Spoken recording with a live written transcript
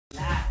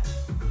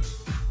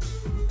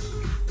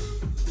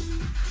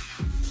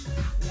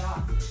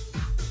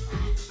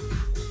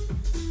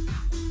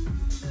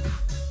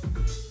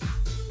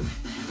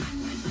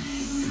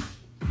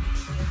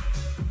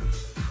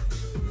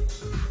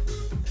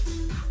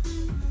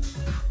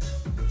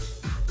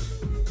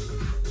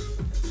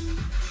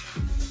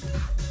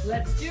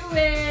Let's do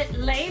it.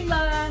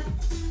 Layla.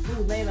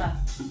 Ooh, Layla.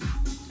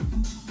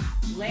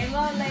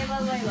 Layla, Layla,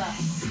 Layla.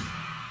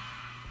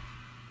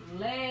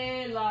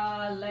 Layla,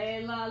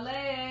 Layla,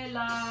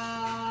 Layla.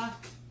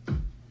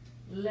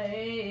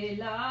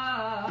 Layla.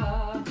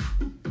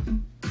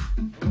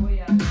 Oh,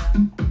 yeah, yeah.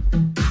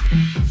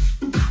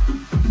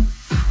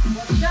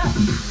 What's up,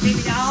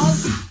 baby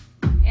dolls?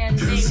 And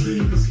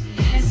baby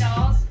pin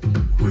dolls.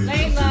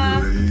 Layla.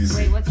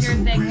 Wait, what's your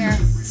thing here?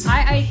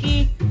 Hi,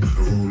 Ike.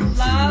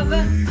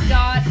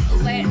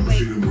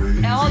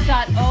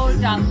 L.O.love.e.l.a.y.l.a.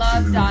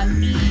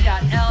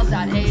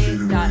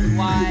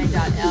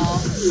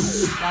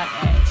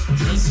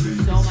 Thank you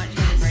so much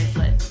for the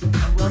bracelet.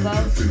 And Wilbo,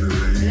 for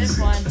this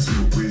one,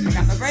 I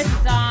got my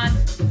bracelets on.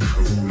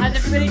 How's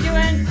everybody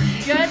doing?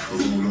 Good?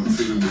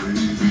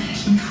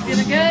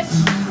 Feeling good?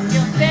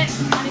 Feeling fit?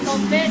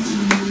 Honeycomb fit?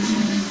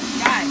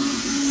 Guys,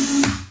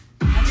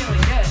 I'm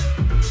feeling good.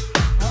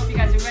 I hope you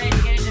guys are ready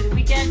to get into the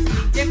weekend to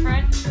be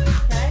different.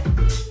 Okay?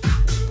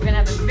 We're going to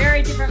have a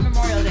very different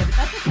Memorial Day, but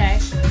that's okay.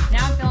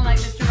 Now I'm feeling like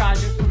Mr.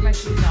 Rogers with my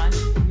shoes on.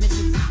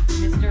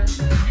 Mr.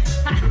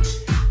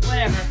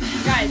 Whatever.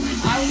 Guys,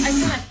 I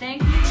just want to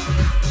thank you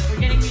for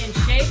getting me in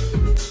shape.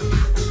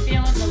 I'm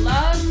feeling the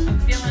love. I'm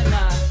feeling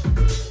the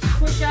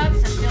push-ups.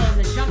 I'm feeling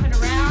the jumping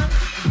around,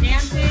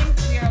 dancing.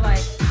 We are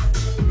like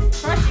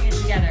crushing it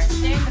together.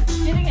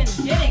 Sitting and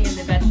getting in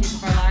the best shape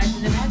of our lives.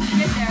 And then once you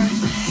get there,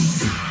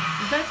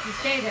 it's best to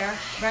stay there,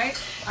 right?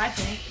 I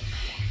think.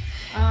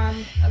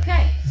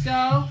 Okay,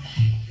 so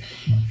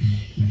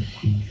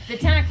the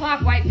 10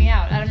 o'clock wiped me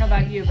out. I don't know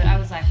about you, but I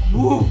was like,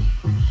 woo!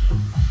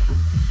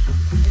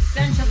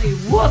 Essentially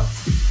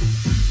whooped.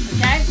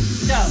 Okay,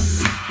 so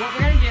what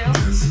we're gonna do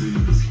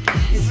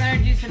is we're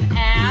gonna do some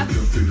abs,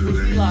 which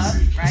we love,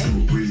 right?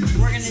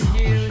 We're gonna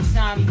do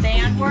some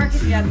band work.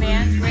 If you have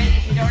bands, great.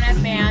 If you don't have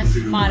bands,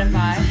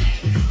 modify.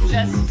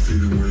 Just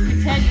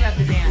pretend you have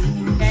the band,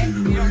 okay?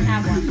 You don't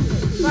have one.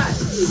 But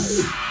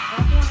I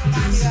also want to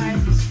remind you guys,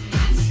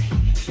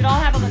 you should all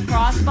have a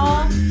lacrosse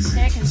ball,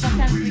 okay? Because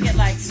sometimes we get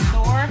like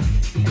sore,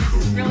 and this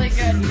is really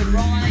good. You can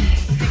roll on it,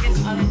 stick it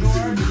on a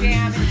door,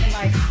 jam it, and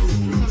like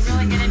this will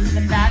really get into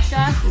the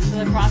fascia.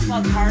 The lacrosse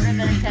ball is harder than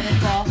a tennis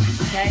ball,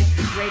 okay?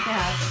 Great to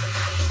have.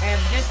 I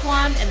have this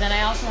one, and then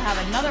I also have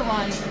another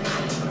one.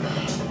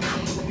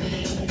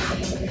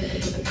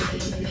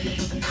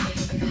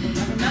 I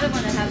have another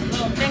one that has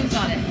little things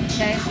on it,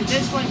 okay? So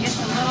this one gets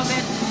a little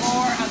bit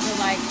more of the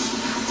like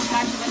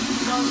fascia that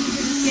goes to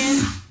the skin.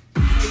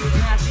 So you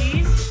can have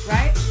these,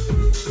 right?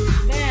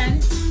 Then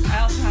I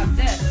also have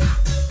this,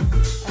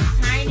 a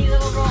tiny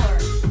little roller.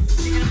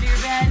 Stick it under your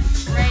bed,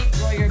 great.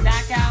 Roll your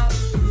back out,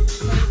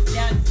 put it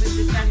down, put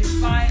this down your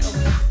spine,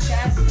 open up the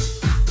chest.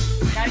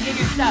 Gotta get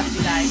your stuff,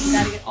 you guys. You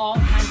gotta get all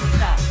kinds of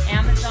stuff.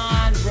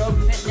 Amazon, Rogue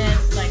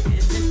Fitness, like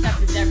this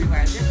stuff is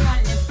everywhere. This one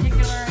in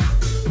particular,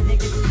 I think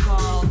it's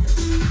called,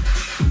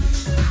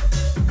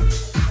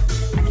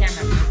 I can't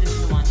remember, but this is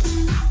the one. I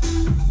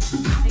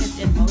think it's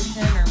In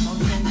Motion or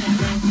Motion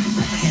something.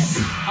 I forget.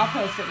 I'll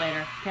post it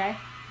later, okay?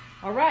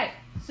 All right,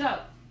 so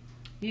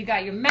you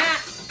got your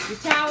mat, your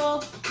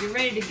towel, you're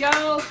ready to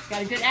go,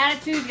 got a good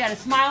attitude, you got a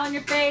smile on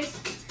your face.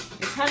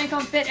 It's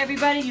Honeycomb Fit,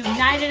 everybody.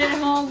 United at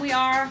home we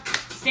are.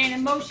 Staying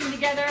in motion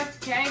together,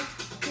 okay?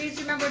 Please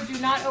remember, do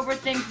not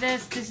overthink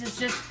this. This is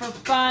just for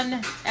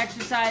fun.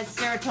 Exercise,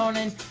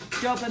 serotonin,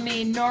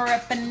 dopamine,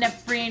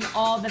 norepinephrine,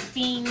 all the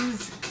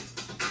fiends.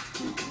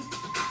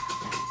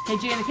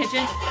 KG in the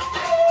kitchen.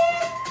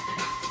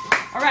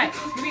 All right,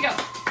 here we go.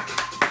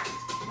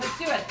 Let's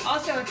do it.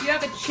 Also, if you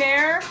have a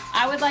chair,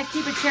 I would like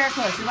keep a chair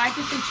close. We like to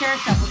do some chair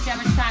stuff. We'll see how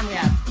much time we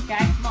have,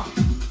 okay? Come on.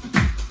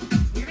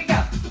 Here we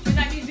go. Turn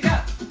that music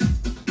up.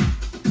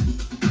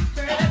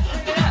 Turn it up,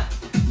 turn it up.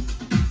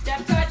 Step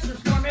touch,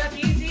 let's warm it up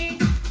easy.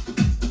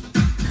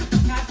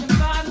 Have some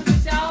fun with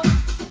yourself.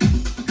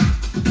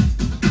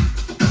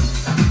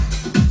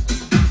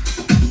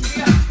 Here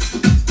we go.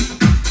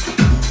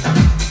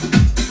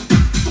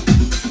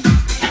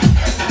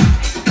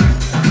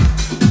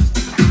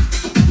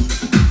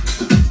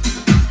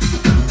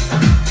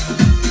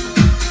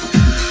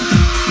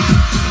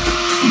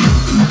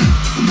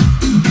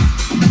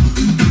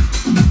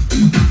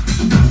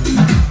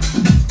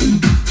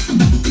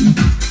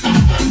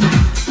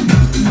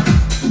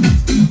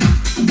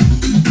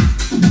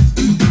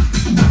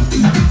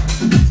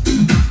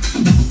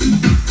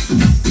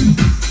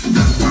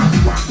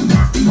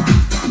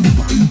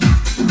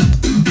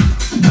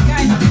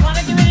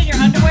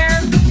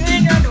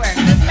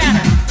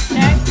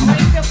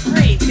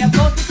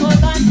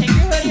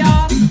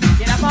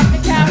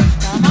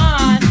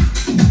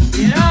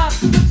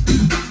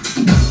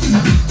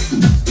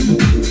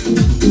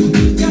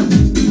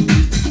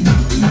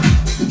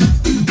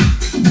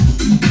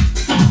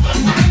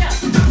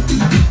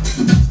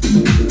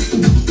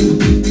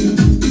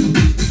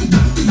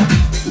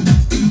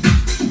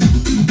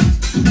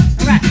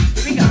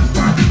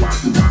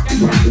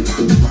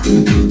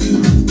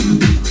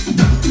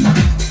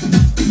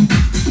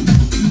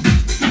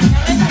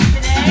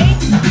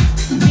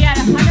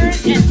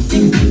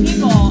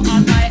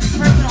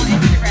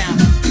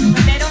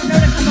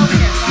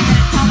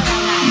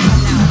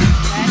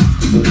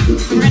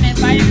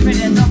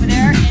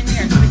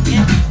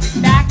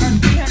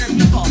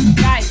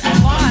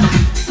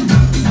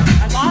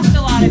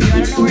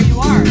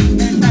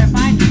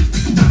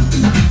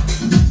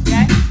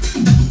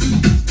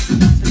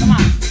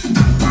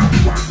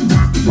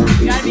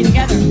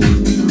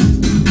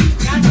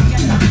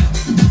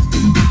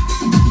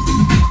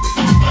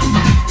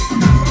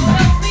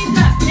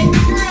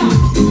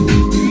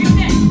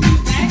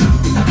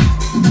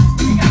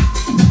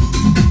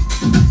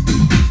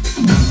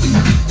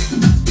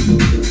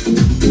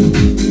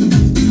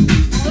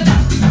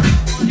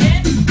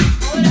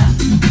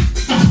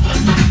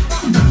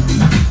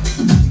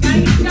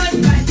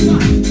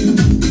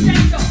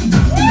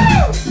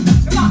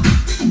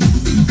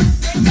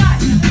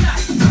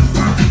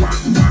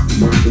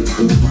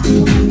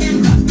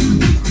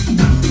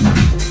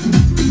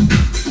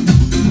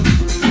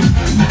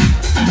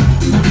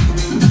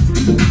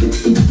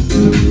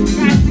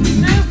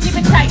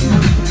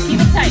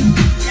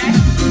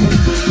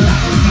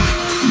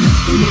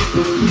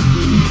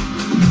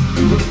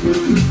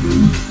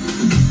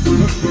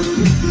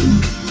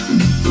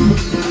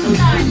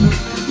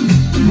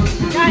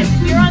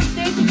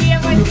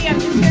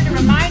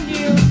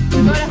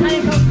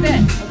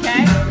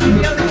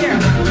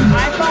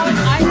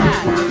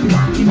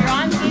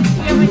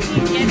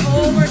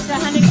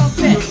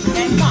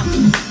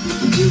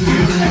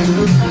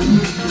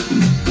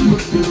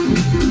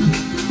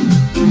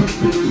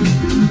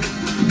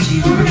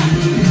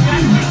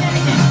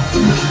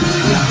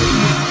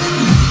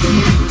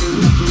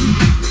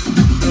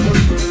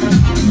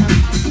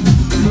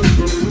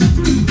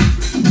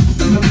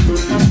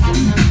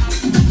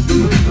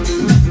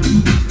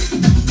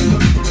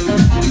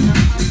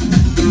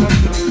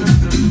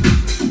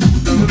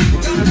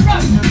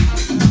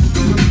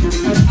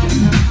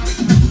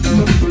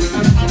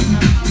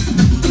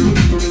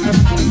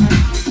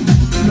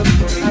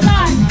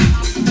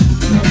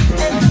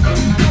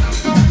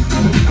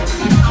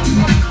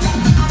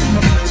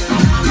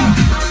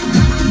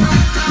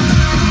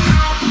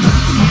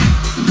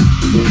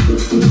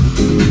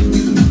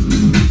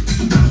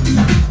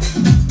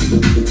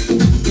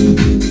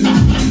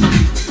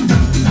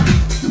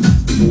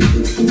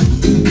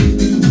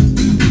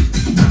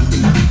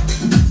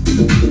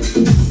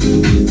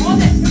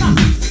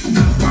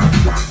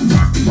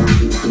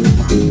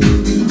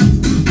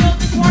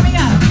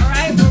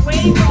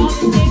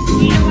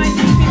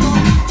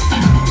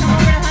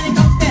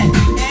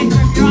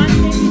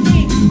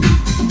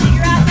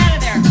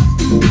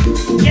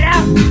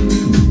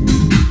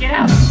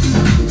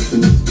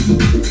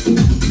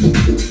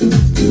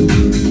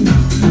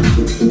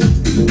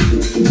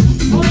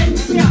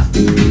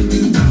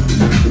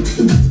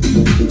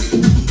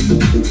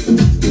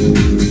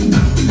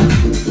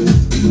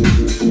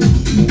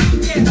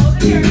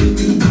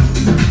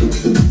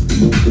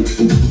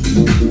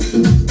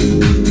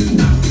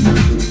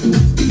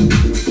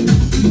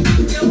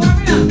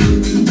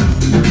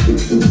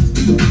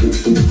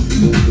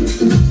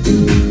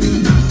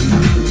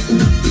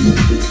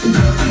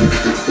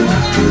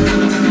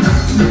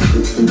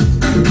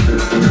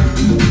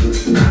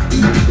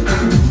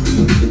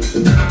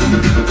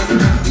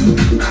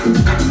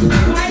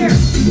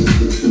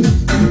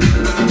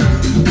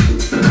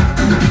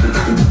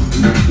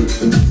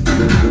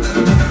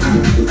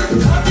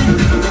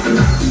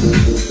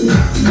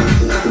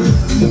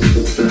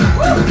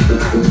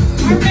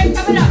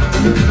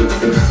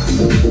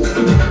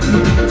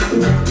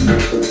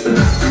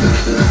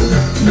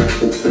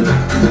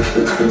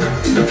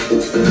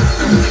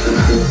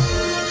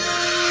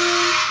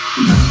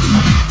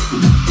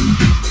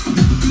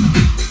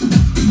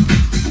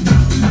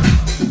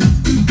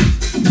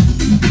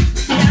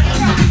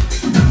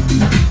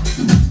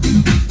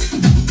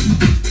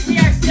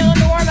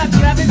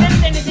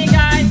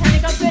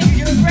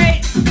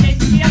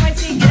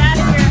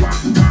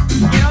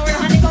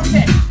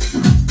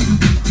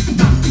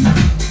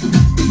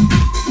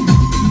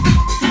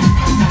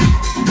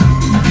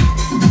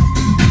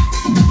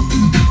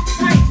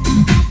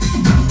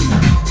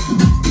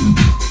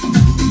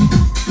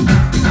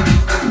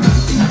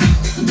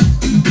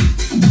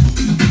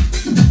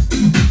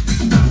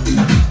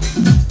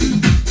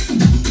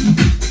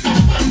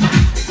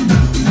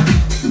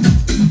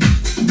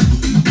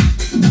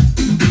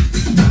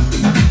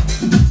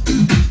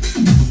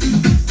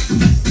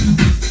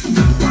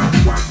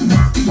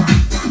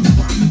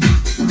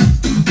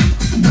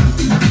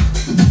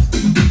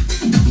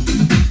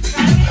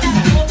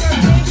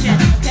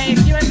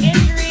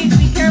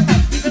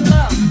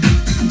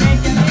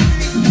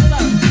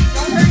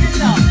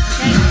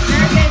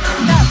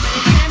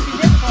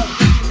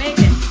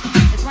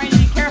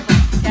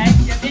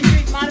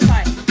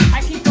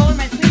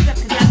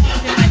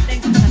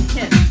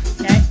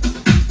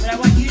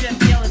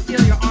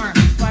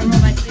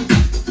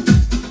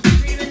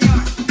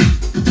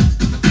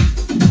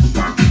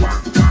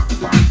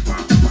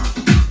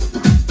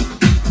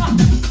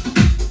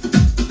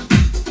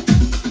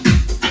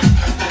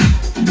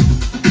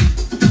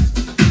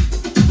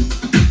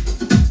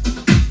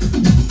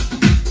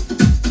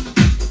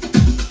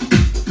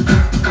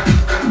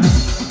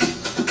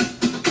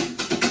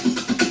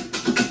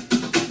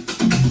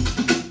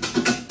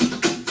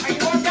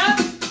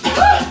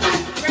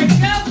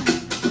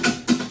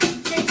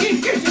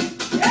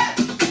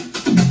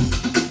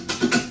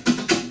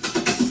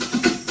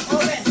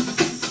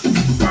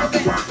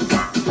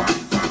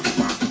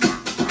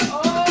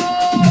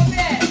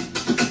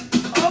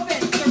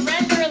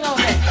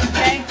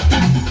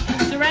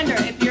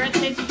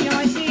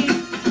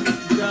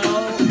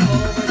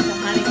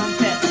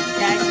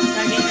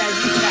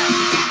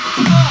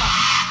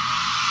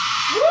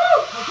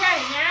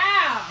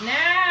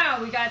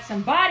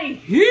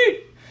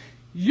 heat.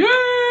 Yeah!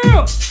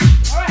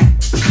 Alright.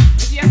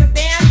 If you have a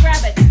band,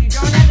 grab it. If you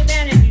don't have a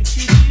band and you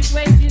choose to use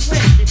weights, use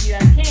weights. If you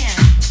have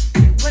cans,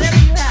 whatever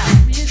you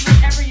have. Use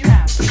whatever you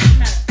have. It doesn't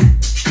matter.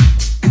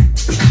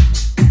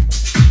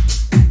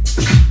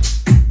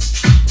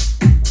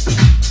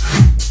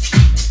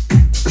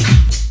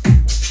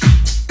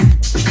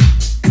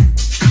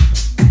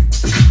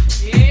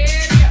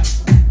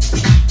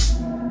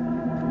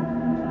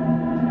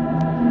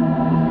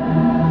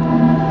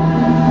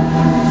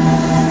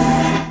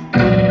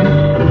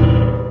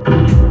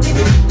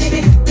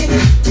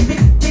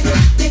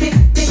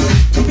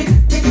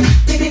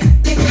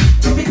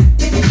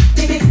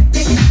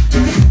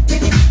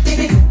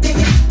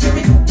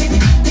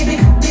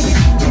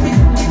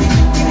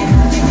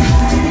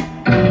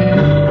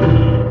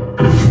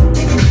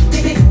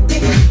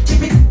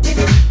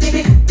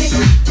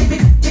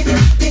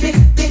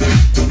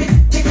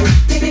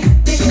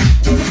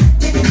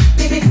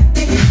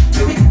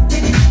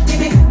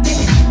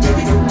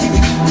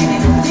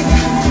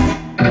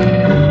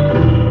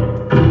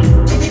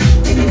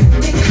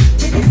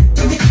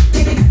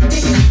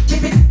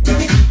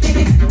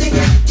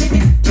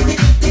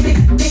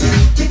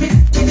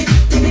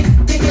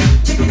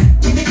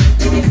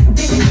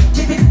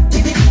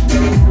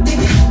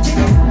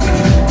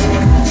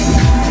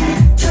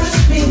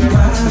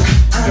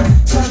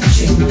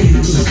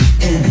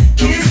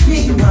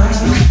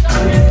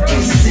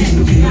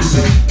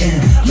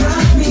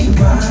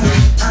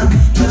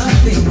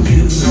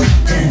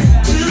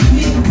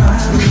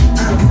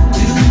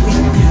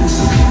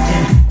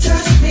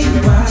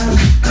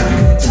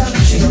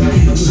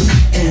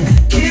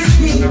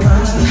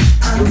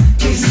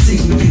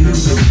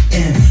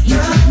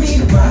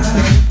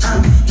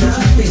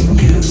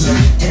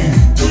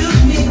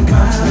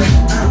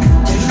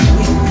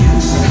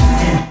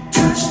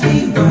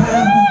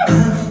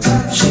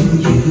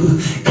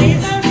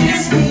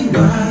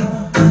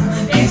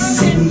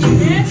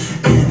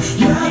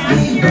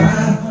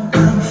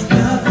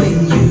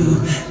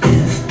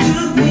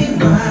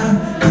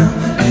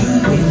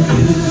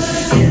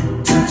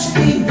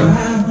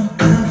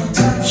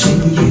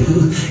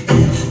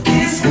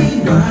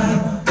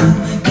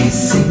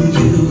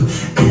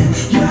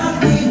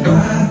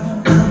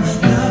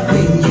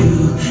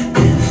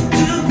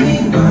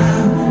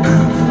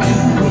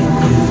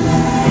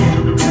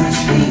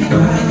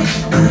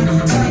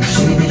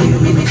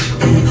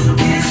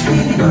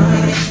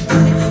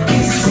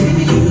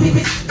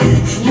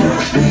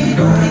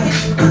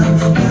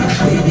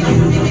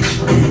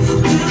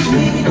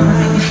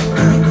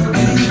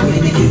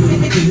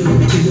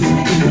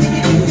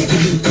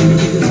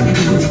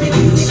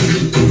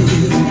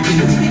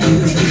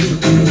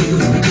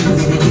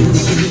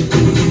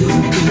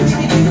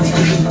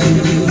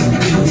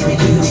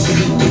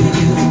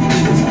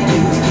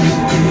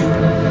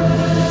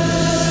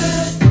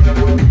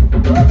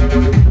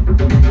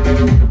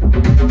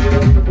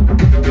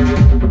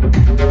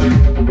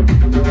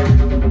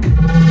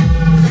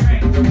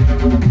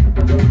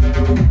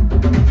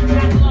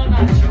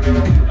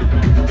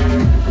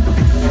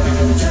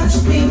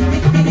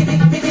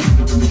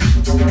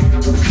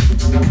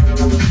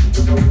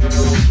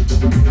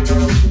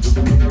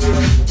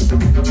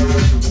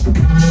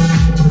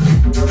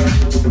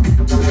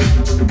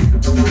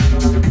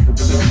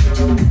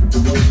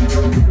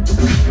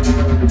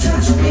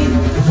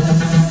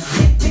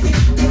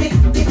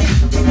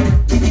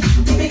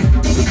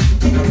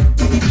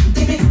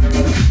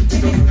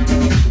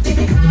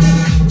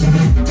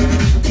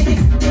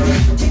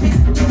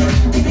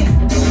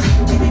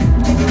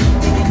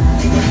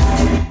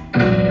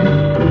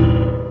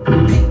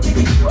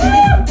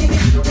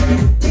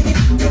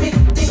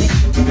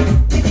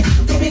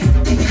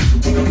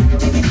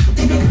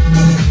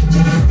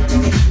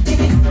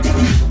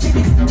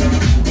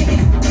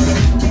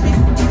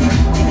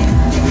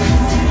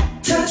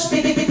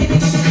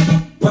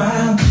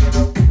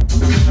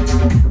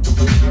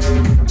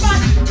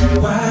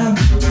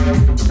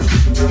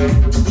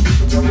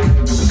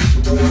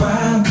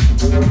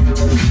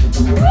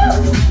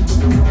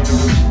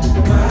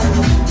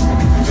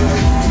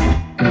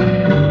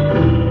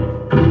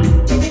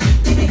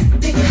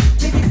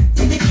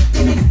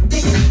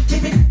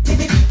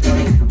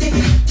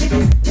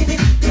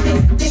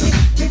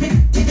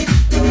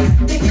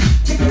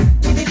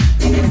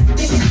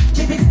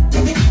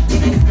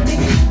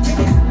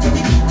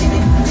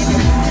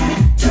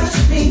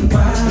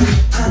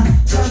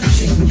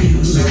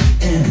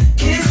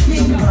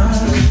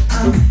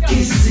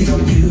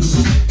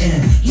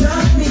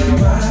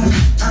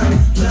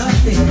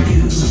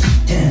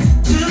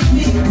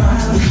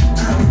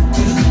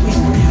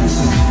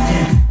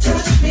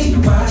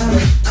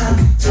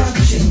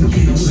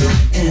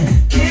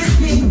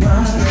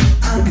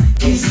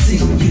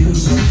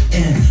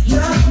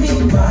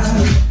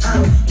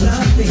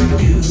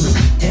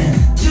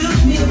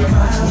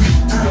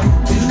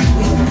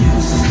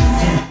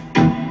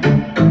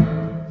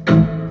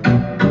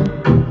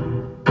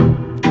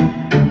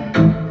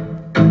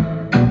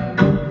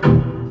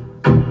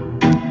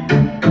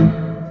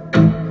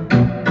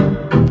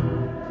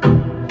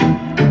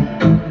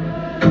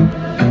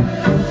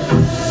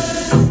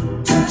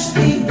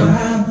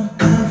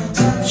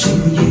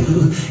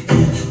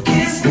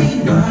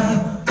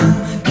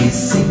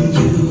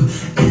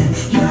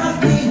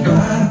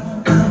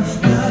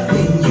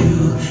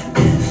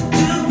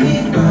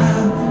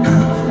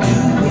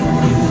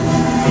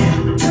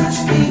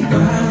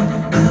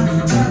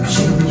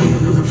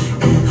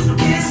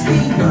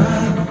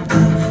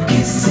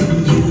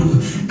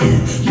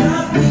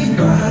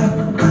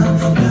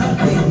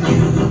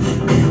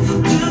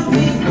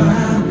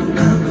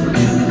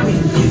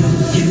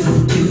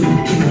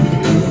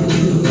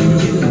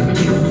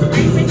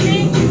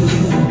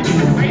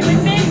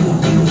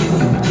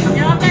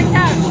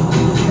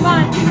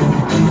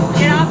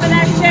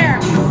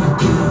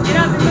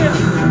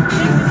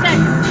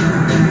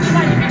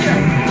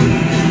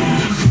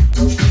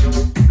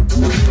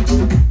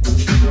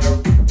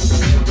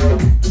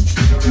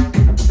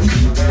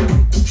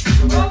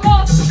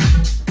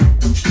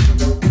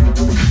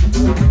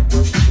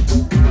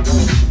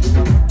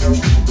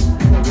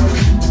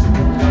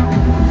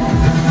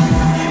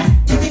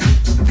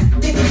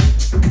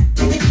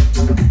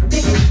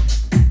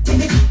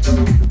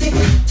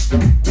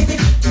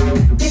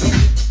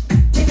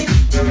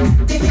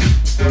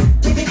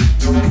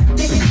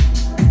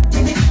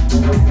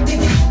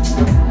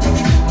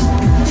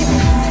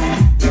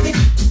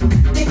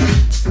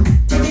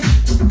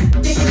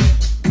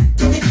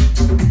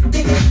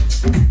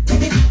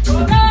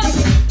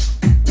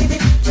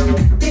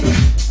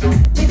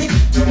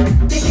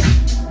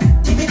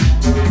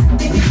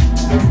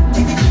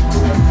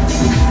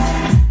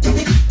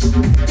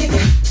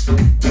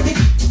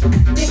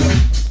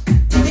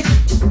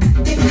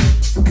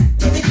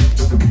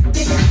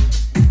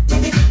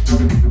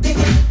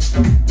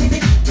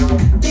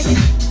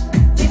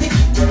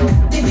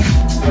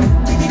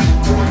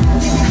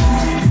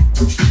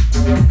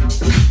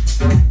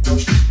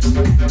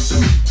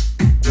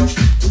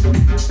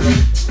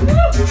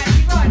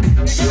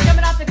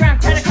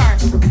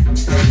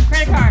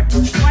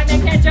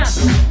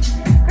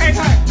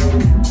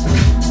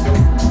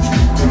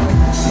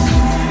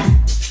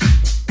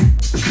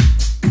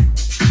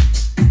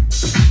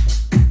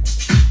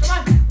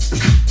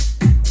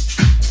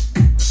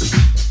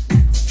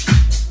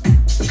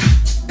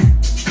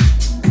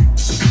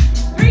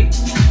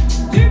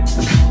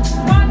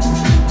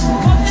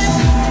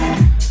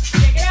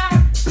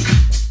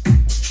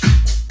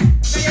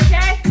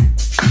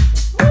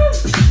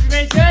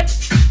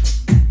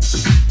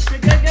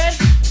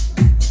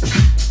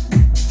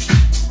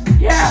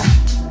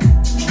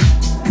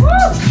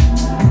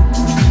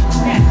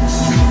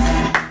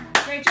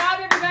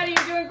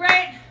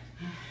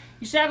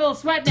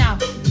 sweat now.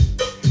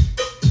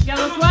 You got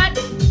a little sweat?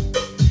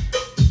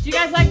 Do you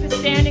guys like the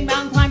standing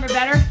mountain climber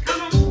better?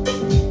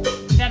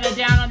 Than a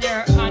down on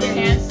your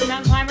hands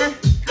mountain climber?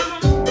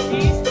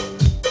 These?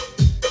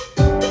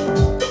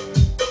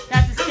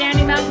 That's a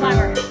standing mountain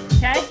climber,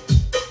 okay?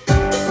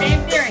 Same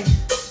theory.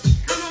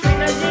 Bring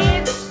those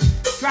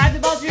knees, drive the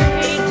ball to your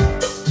feet,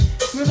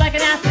 move like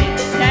an athlete,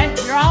 okay?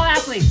 You're all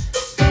athletes.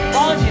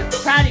 All of you.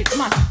 Proud of you.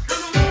 Come on.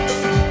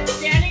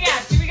 Standing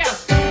abs. Here we go.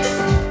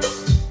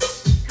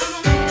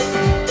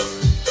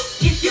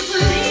 If you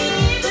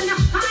believe in the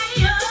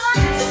fire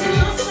that's in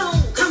your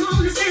soul, come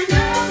on and stand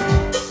up.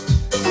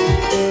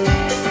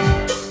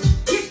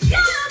 You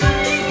gotta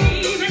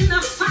believe in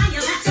the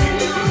fire that's in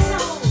your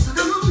soul, so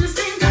come on and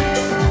stand up.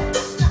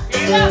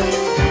 Stand up.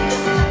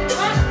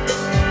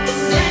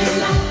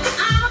 Stand up.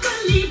 I'm a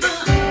believer.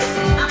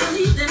 I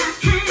believe that I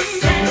can.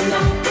 Stand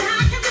up. That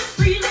I can live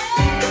freely.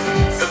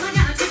 So I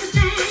gotta take a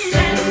stand.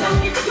 Stand up.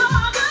 If you're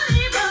a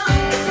believer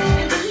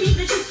and believe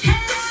that you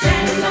can.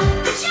 Stand up.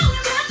 That you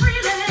can live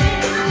freely.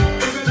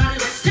 Everybody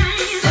let's stand.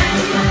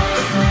 Stand up.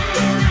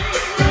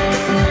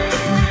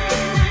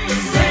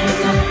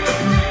 Stand up.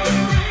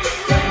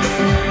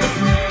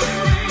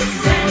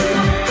 Stand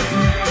up.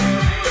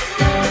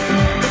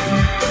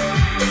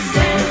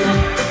 Stand up.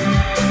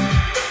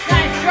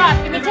 Guys, drop.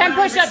 Give me 10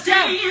 push-ups.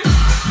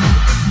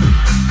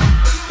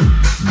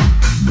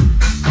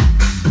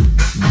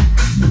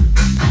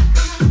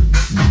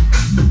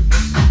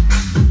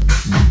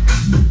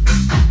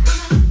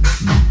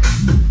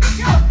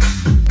 Go.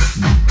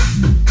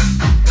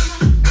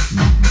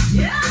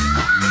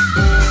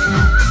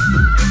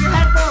 Keep your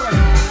head forward.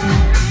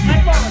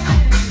 Head forward.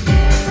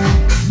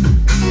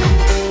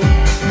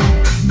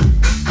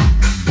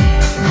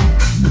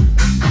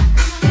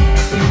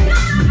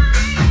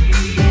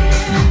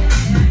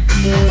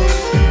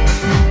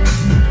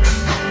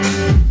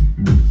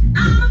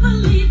 I'm a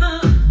believer.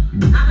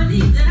 I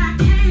believe that I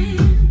can.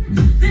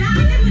 That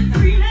I can live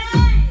freely.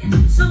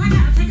 So I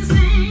gotta take a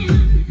stand.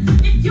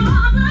 If you're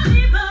a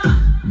believer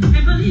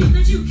and believe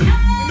that you When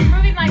can, you're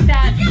moving like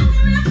that, you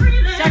can live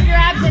freely. suck your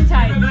abs in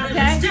tight, Everybody okay?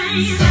 let's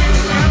stand.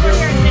 Come over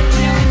here and sit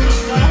down with me.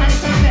 Go to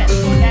honeycomb fit,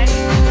 okay?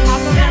 Hop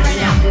over that right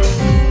now.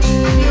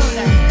 Be over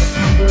there.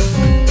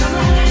 Come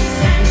on and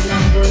stand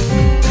up.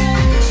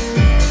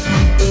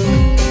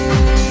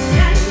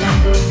 Stand up.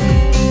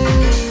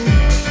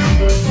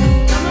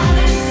 Come on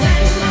and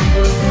stand up.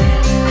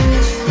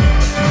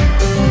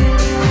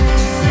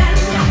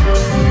 Stand up.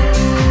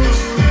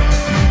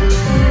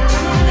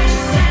 Come on and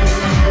stand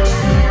up.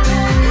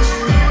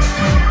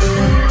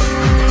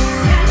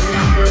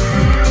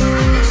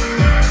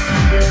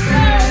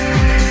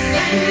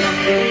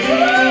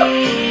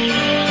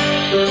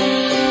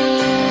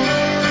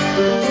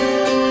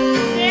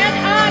 Stand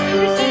up if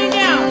you're sitting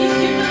down,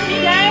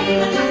 okay?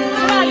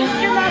 Come on, this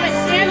is your moment.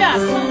 Stand up.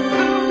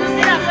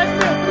 Stand up, let's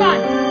move. Come on.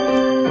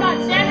 Come on,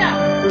 stand up.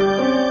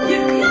 You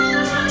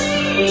gotta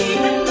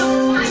believe in the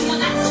fire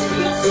that's in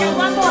your We soul. got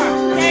one more.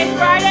 Okay, it's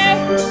Friday.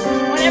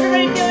 Want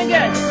everybody feeling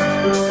good.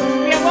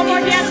 We got one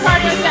more dance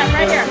cardio step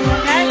right here,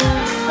 okay?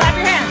 Clap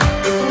your hands.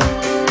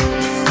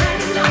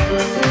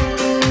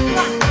 Come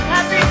on,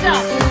 clap for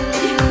yourself.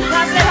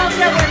 Clap for the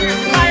healthcare workers,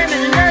 the firemen,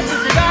 the nurses,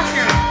 the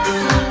doctors,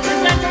 the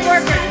essential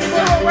workers, people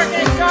who are working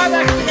at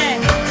Starbucks today,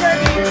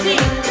 serving your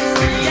tea.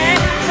 Okay?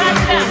 Clap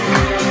for them.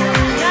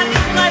 Not an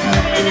easy life we're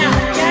living in now,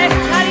 okay?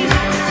 Not easy.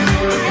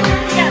 We're gonna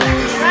work together,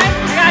 right?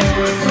 I got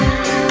you.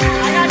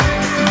 I got you.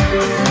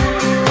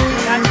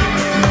 I got you.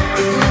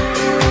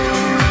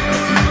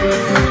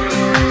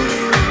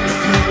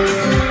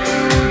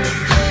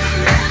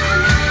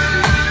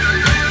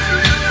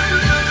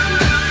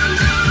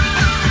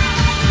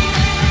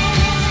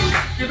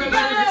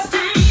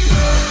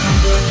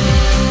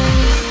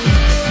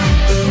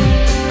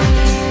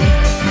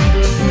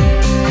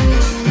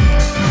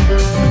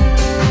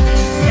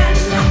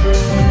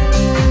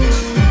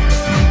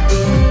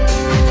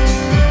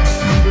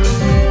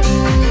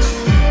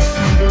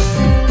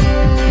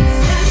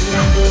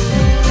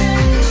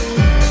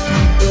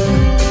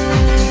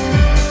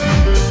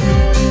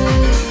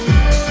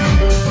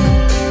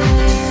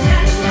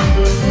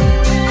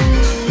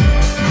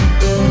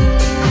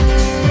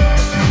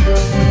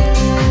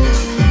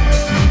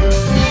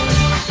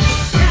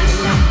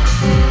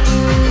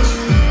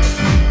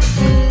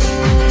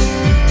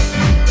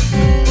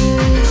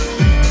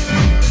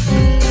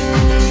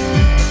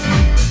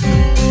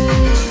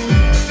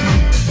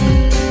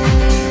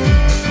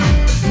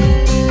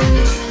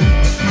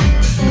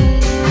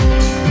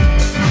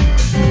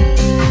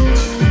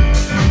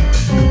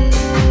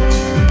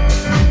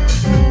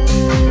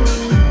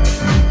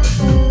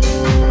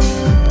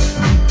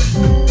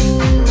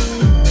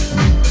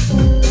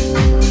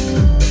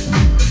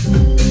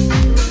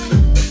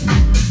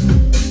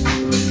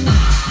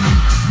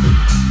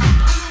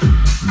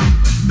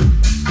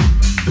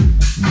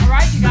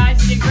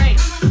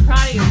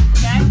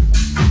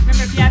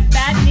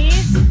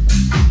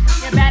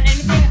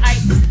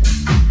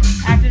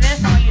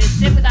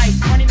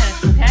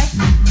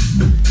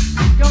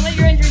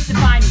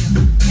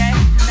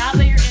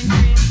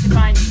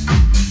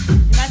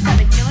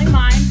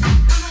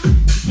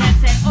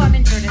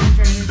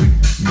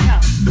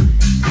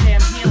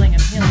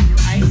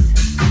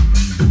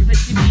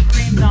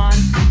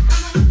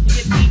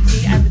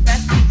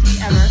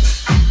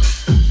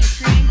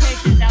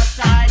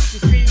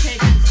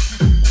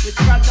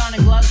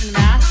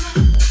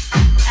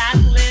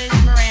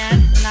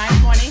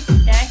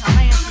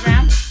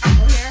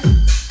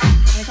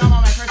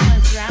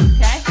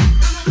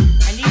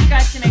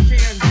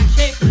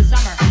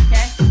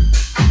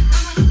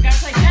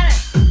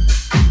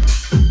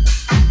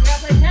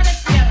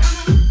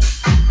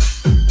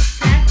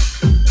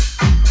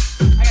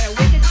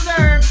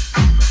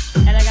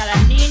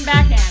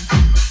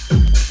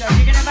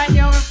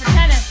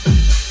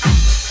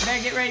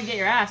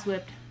 ass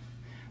whipped.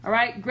 All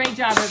right, great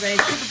job, everybody.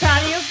 Super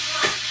proud of you.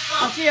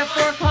 I'll see you at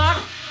 4 o'clock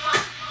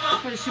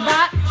for the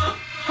Shabbat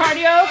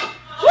cardio.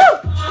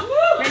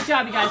 Woo! Great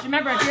job, you guys.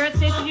 Remember, if you're at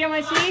Station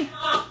GMYC,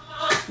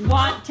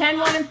 10,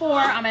 1, and 4,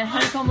 I'm at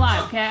Honeycomb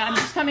Live, okay? I'm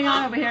just coming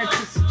on over here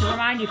just to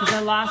remind you because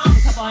I lost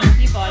a couple hundred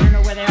people. I don't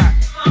know where they are.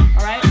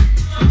 All right?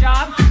 Good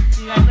job.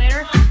 See you guys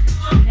later.